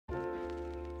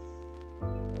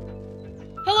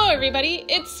everybody,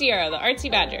 it's Sierra, the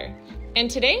Artsy Badger, and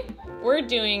today we're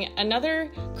doing another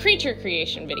creature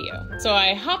creation video. So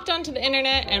I hopped onto the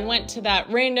internet and went to that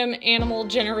random animal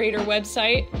generator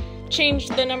website,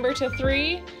 changed the number to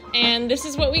 3, and this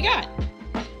is what we got.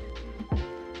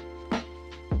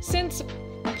 Since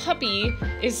puppy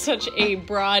is such a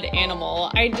broad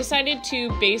animal, I decided to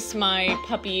base my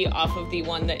puppy off of the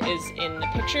one that is in the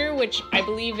picture, which I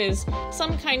believe is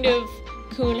some kind of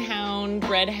coon hound,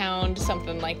 red hound,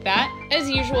 something like that. As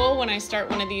usual, when I start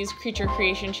one of these creature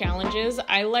creation challenges,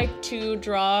 I like to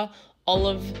draw all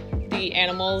of the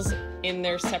animals in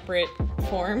their separate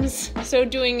forms. So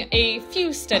doing a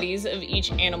few studies of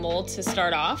each animal to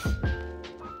start off.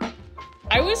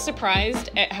 I was surprised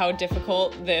at how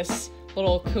difficult this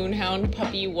little coon hound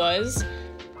puppy was.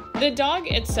 The dog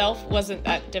itself wasn't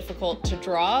that difficult to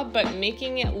draw, but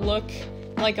making it look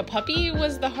like a puppy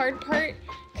was the hard part,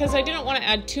 because I didn't want to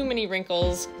add too many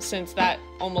wrinkles since that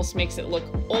almost makes it look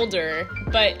older.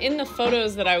 But in the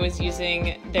photos that I was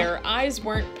using, their eyes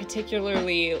weren't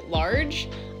particularly large.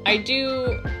 I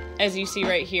do, as you see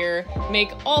right here, make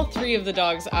all 3 of the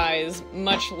dog's eyes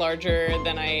much larger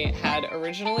than I had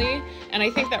originally, and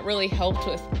I think that really helped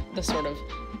with the sort of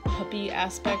puppy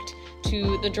aspect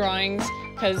to the drawings,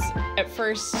 because at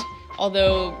first,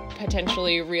 although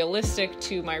potentially realistic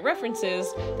to my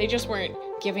references, they just weren't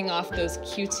giving off those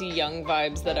cutesy young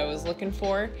vibes that I was looking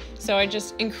for. So I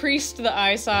just increased the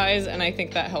eye size, and I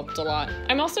think that helped a lot.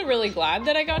 I'm also really glad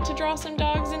that I got to draw some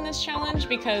dogs in this challenge,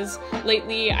 because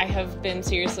lately I have been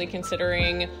seriously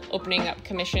considering opening up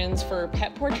commissions for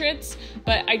pet portraits,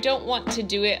 but I don't want to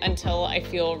do it until I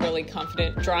feel really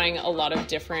confident drawing a lot of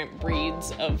different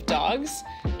breeds of dogs.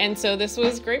 And so this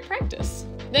was great practice.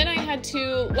 Then I had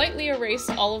to lightly erase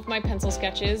all of my pencil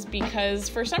sketches because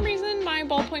for some reason my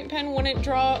ballpoint pen wouldn't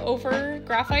draw over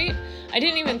graphite. I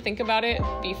didn't even think about it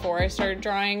before I started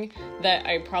drawing that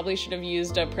I probably should have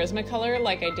used a Prismacolor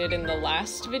like I did in the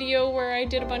last video where I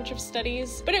did a bunch of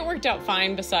studies, but it worked out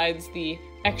fine besides the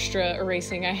extra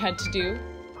erasing I had to do.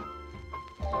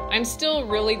 I'm still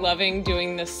really loving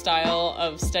doing this style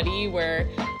of study where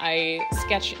I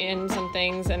sketch in some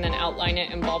things and then outline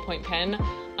it in ballpoint pen.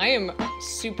 I am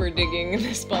super digging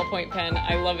this ballpoint pen.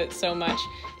 I love it so much.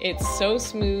 It's so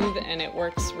smooth and it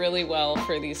works really well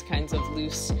for these kinds of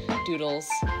loose doodles.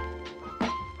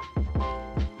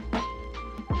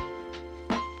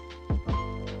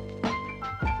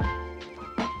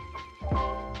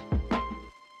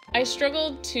 I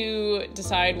struggled to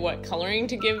decide what coloring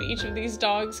to give each of these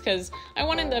dogs because I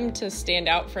wanted them to stand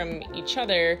out from each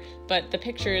other, but the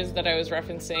pictures that I was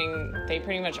referencing, they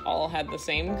pretty much all had the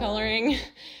same coloring.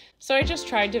 So I just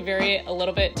tried to vary it a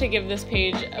little bit to give this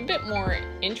page a bit more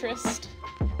interest.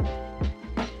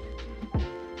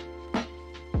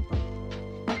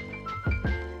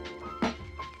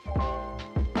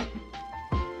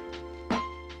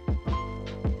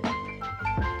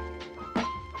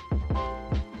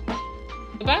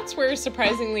 The bats were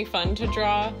surprisingly fun to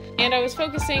draw, and I was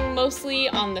focusing mostly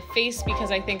on the face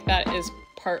because I think that is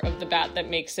part of the bat that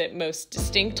makes it most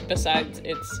distinct besides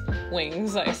its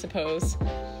wings, I suppose.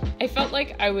 I felt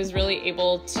like I was really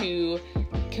able to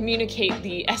communicate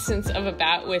the essence of a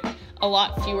bat with a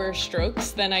lot fewer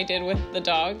strokes than I did with the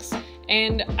dogs,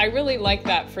 and I really like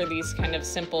that for these kind of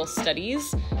simple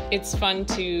studies. It's fun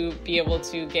to be able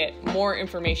to get more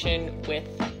information with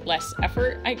less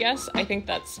effort, I guess. I think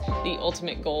that's the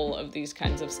ultimate goal of these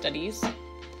kinds of studies.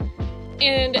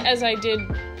 And as I did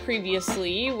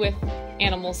previously with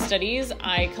animal studies,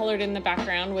 I colored in the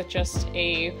background with just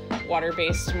a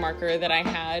water-based marker that I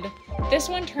had. This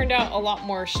one turned out a lot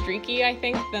more streaky, I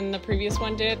think, than the previous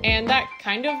one did, and that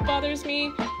kind of bothers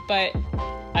me, but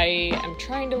I am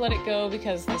trying to let it go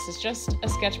because this is just a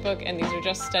sketchbook and these are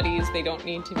just studies. They don't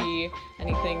need to be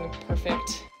anything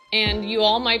perfect. And you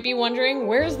all might be wondering,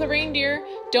 where's the reindeer?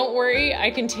 Don't worry,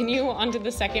 I continue onto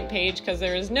the second page because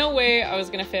there is no way I was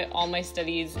gonna fit all my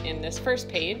studies in this first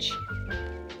page.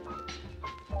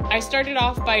 I started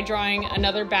off by drawing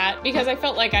another bat because I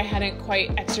felt like I hadn't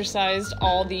quite exercised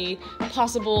all the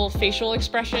possible facial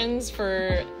expressions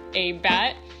for a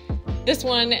bat. This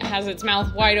one has its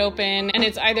mouth wide open and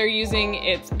it's either using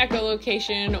its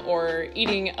echolocation or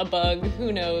eating a bug,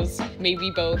 who knows,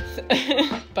 maybe both.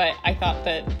 But I thought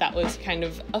that that was kind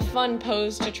of a fun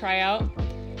pose to try out.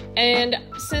 And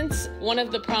since one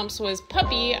of the prompts was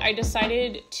puppy, I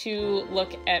decided to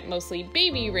look at mostly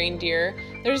baby reindeer.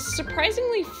 There's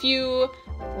surprisingly few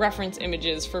reference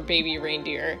images for baby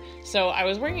reindeer, so I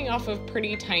was working off of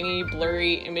pretty tiny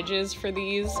blurry images for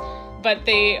these, but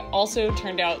they also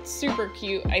turned out super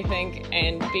cute, I think,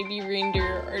 and baby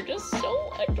reindeer are just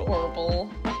so adorable.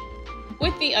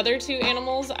 With the other two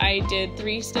animals, I did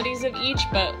 3 studies of each,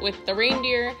 but with the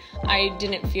reindeer, I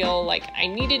didn't feel like I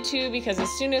needed to, because as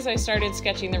soon as I started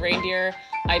sketching the reindeer,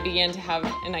 I began to have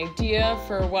an idea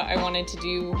for what I wanted to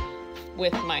do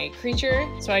with my creature.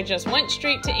 So I just went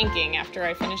straight to inking after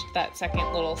I finished that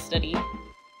second little study.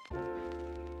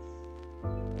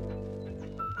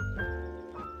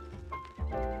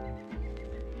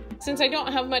 Since I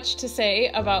don't have much to say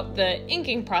about the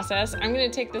inking process, I'm going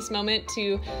to take this moment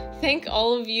to thank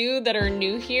all of you that are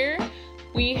new here.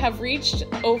 We have reached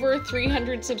over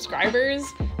 300 subscribers,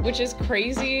 which is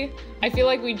crazy. I feel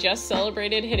like we just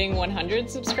celebrated hitting 100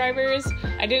 subscribers.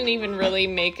 I didn't even really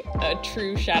make a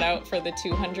true shout out for the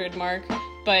 200 mark,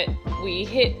 but we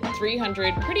hit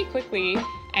 300 pretty quickly,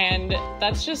 and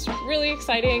that's just really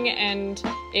exciting, and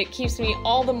it keeps me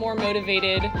all the more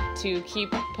motivated to keep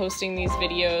posting these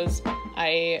videos.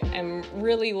 I am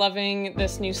really loving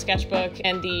this new sketchbook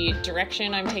and the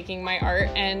direction I'm taking my art,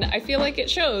 and I feel like it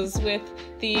shows with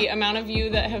the amount of you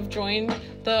that have joined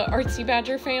the Artsy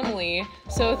Badger family.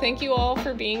 So thank you all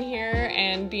for being here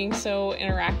and being so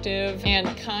interactive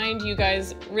and kind. You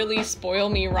guys really spoil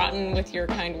me rotten with your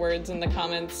kind words in the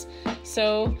comments.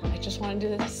 So I just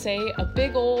wanted to say a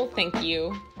big ol' thank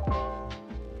you.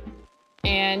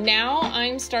 And now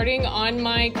I'm starting on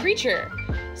my creature.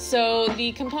 So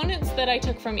the components that I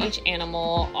took from each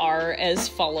animal are as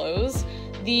follows.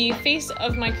 The face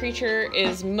of my creature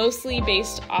is mostly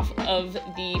based off of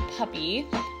the puppy,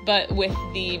 but with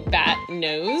the bat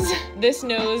nose. This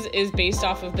nose is based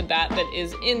off of the bat that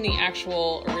is in the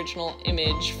actual original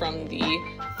image from the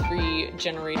 3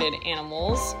 generated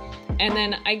animals. And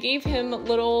then I gave him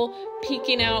little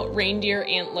peeking out reindeer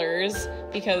antlers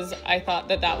because I thought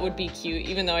that that would be cute,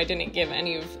 even though I didn't give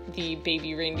any of the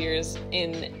baby reindeers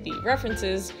in the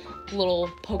references little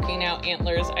poking out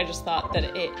antlers. I just thought that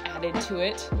it added to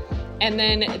it. And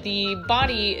then the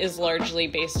body is largely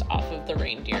based off of the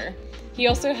reindeer. He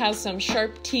also has some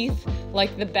sharp teeth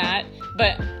like the bat,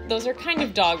 but those are kind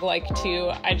of dog-like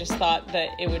too. I just thought that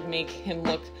it would make him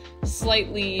look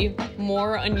slightly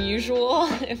more unusual,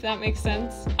 if that makes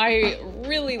sense. I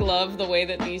really love the way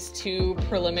that these 2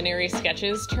 preliminary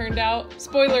sketches turned out.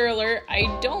 Spoiler alert,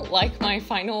 I don't like my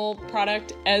final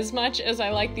product as much as I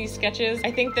like these sketches.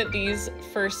 I think that these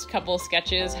first couple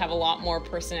sketches have a lot more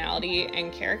personality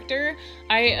and character.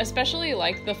 I especially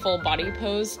like the full body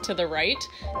pose to the right,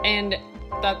 and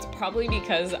that's probably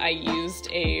because I used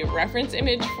a reference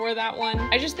image for that one.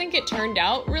 I just think it turned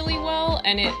out really well,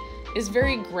 and it is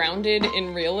very grounded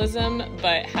in realism,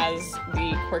 but has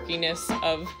the quirkiness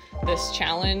of this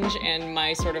challenge and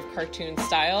my sort of cartoon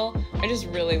style. I just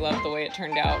really love the way it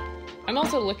turned out. I'm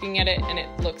also looking at it and it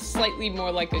looks slightly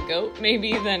more like a goat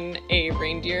maybe than a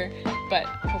reindeer, but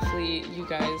hopefully you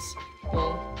guys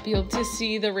will be able to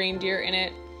see the reindeer in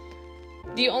it.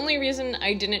 The only reason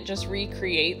I didn't just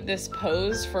recreate this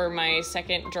pose for my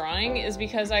second drawing is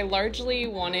because I largely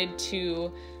wanted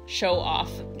to show off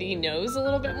the nose a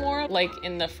little bit more, like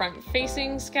in the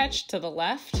front-facing sketch to the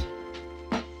left.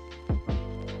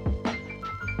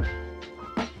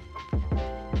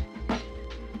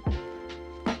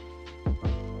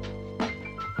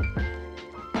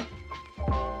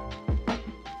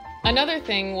 Another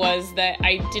thing was that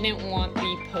I didn't want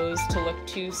the pose to look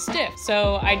too stiff,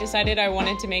 so I decided I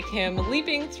wanted to make him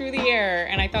leaping through the air,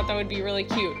 and I thought that would be really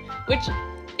cute, which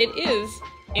it is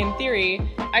in theory.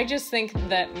 I just think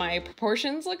that my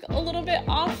proportions look a little bit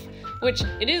off, which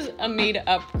it is a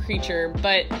made-up creature,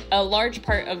 but a large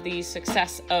part of the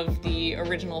success of the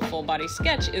original full-body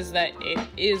sketch is that it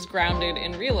is grounded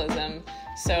in realism,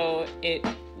 so it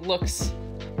looks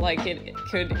like it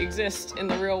could exist in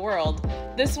the real world.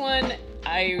 This one,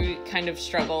 I kind of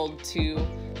struggled to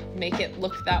make it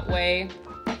look that way.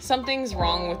 Something's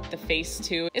wrong with the face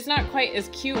too. It's not quite as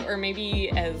cute or maybe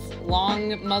as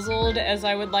long muzzled as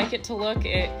I would like it to look.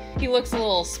 He looks a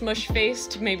little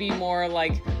smush-faced, maybe more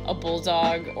like a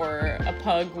bulldog or a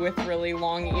pug with really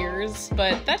long ears,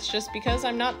 but that's just because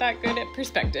I'm not that good at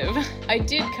perspective. I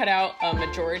did cut out a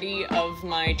majority of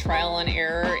my trial and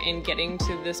error in getting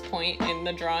to this point in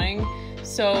the drawing,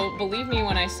 so believe me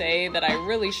when I say that I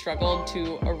really struggled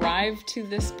to arrive to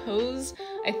this pose.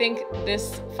 I think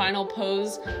this final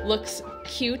pose looks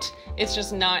cute. It's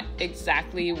just not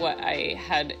exactly what I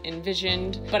had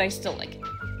envisioned, but I still like it.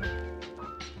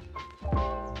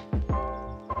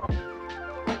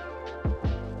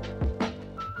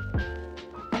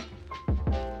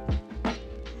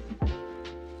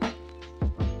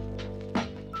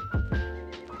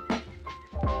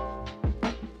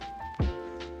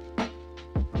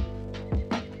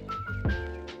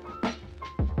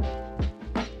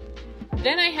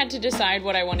 Then I had to decide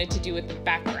what I wanted to do with the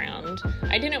background.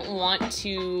 I didn't want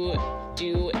to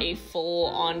do a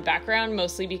full-on background,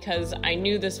 mostly because I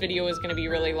knew this video was going to be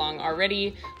really long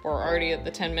already. We're already at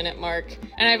the 10-minute mark.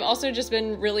 And I've also just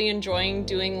been really enjoying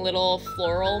doing little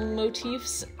floral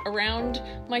motifs around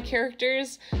my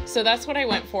characters. So that's what I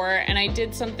went for, and I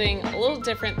did something a little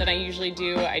different than I usually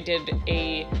do. I did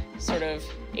a sort of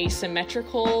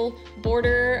asymmetrical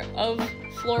border of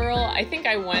floral. I think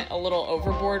I went a little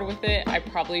overboard with it. I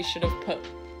probably should have put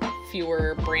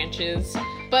fewer branches,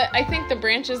 but I think the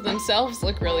branches themselves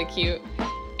look really cute,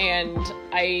 and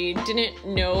I didn't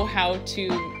know how to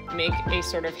make a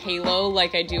sort of halo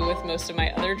like I do with most of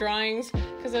my other drawings,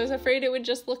 because I was afraid it would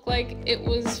just look like it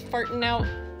was farting out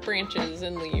branches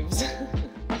and leaves.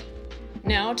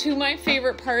 Now to my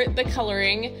favorite part, the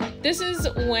coloring. This is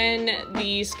when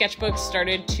the sketchbook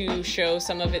started to show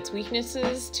some of its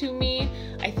weaknesses to me.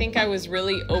 I think I was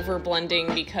really over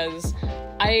blending because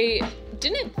I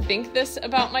didn't think this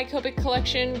about my Copic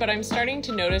collection, but I'm starting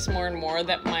to notice more and more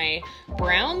that my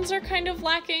browns are kind of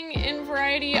lacking in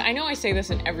variety. I know I say this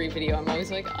in every video. I'm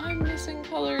always like, I'm missing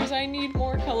colors, I need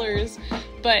more colors.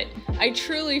 But I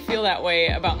truly feel that way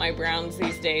about my browns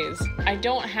these days. I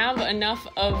don't have enough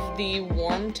of the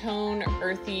warm tone,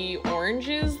 earthy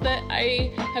oranges that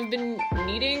I have been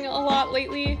needing a lot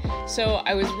lately. So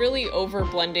I was really over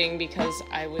blending because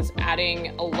I was adding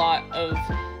a lot of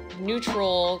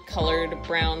neutral colored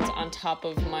browns on top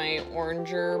of my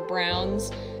oranger browns,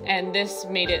 and this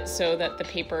made it so that the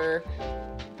paper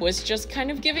was just kind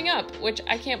of giving up, which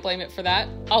I can't blame it for that.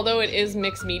 Although it is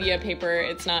mixed media paper,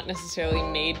 it's not necessarily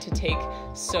made to take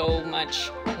so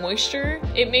much moisture.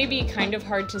 It may be kind of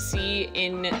hard to see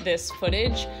in this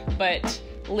footage, but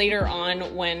later on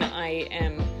when I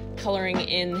am coloring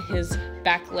in his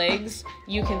back legs,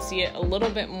 you can see it a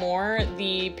little bit more.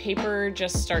 The paper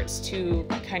just starts to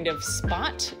kind of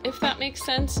spot, if that makes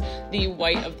sense. The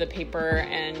white of the paper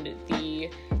and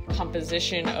the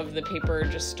composition of the paper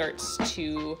just starts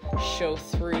to show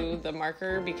through the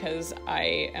marker because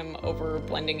I am over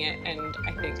blending it, and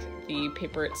I think the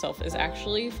paper itself is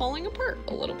actually falling apart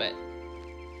a little bit.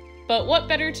 But what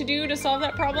better to do to solve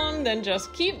that problem than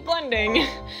just keep blending?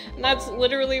 And that's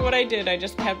literally what I did. I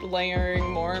just kept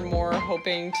layering more and more,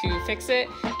 hoping to fix it.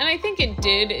 And I think it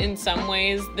did in some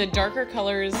ways. The darker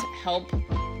colors help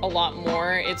a lot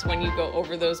more. It's when you go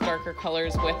over those darker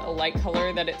colors with a light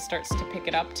color that it starts to pick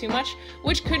it up too much,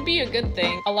 which could be a good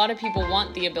thing. A lot of people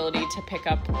want the ability to pick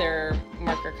up their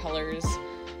marker colors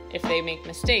if they make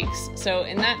mistakes. So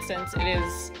in that sense, it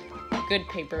is good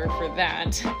paper for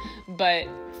that. But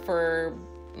for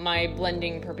my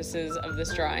blending purposes of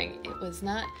this drawing, it was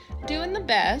not doing the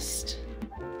best.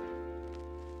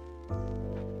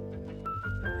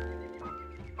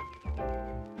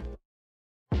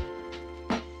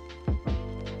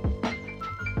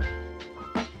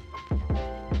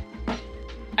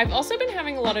 I've also been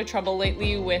having a lot of trouble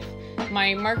lately with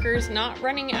my markers not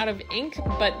running out of ink,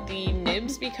 but the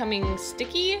nibs becoming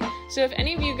sticky. So if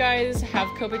any of you guys have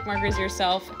Copic markers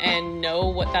yourself and know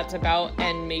what that's about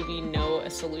and maybe know a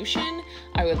solution,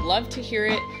 I would love to hear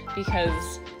it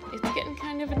because it's getting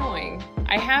kind of annoying.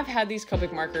 I have had these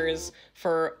Copic markers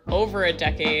for over a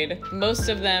decade. Most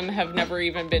of them have never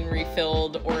even been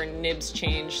refilled or nibs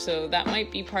changed, so that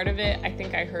might be part of it. I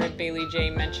think I heard Bailey J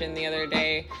mention the other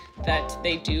day that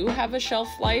they do have a shelf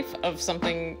life of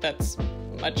something that's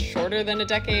much shorter than a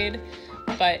decade.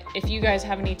 But if you guys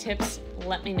have any tips,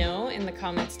 let me know in the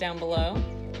comments down below.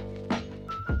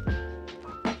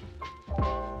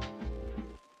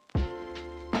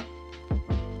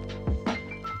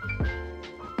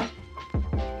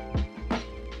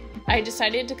 I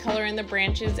decided to color in the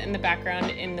branches in the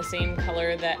background in the same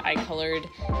color that I colored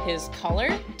his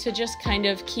collar to just kind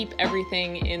of keep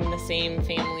everything in the same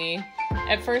family.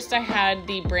 At first I had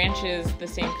the branches the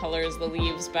same color as the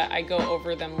leaves, but I go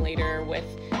over them later with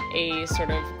a sort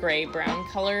of gray-brown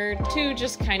color to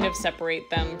just kind of separate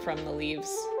them from the leaves.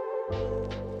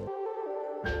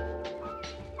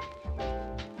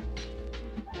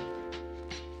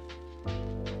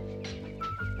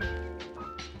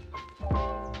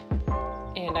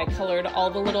 And I colored all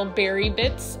the little berry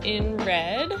bits in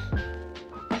red.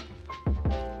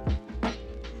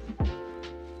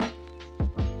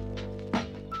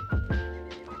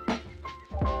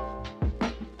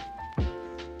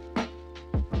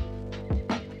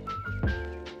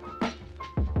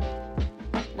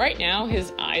 Right now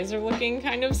his eyes are looking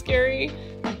kind of scary,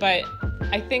 but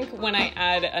I think when I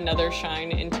add another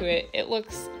shine into it, it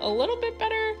looks a little bit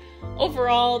better.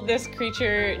 Overall, this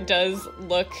creature does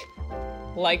look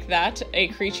like that, a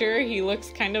creature. He looks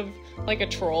kind of like a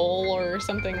troll or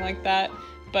something like that,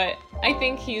 but I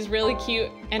think he's really cute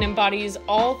and embodies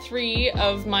all three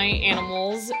of my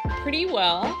animals pretty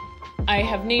well. I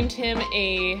have named him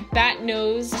a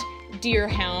bate-nosed deer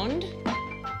hound.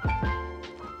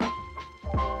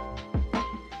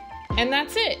 And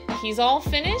that's it. He's all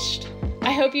finished.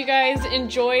 I hope you guys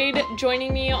enjoyed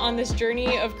joining me on this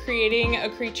journey of creating a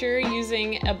creature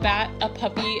using a bat, a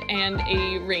puppy, and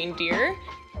a reindeer.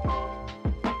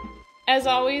 As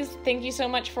always, thank you so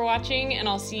much for watching, and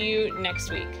I'll see you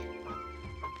next week.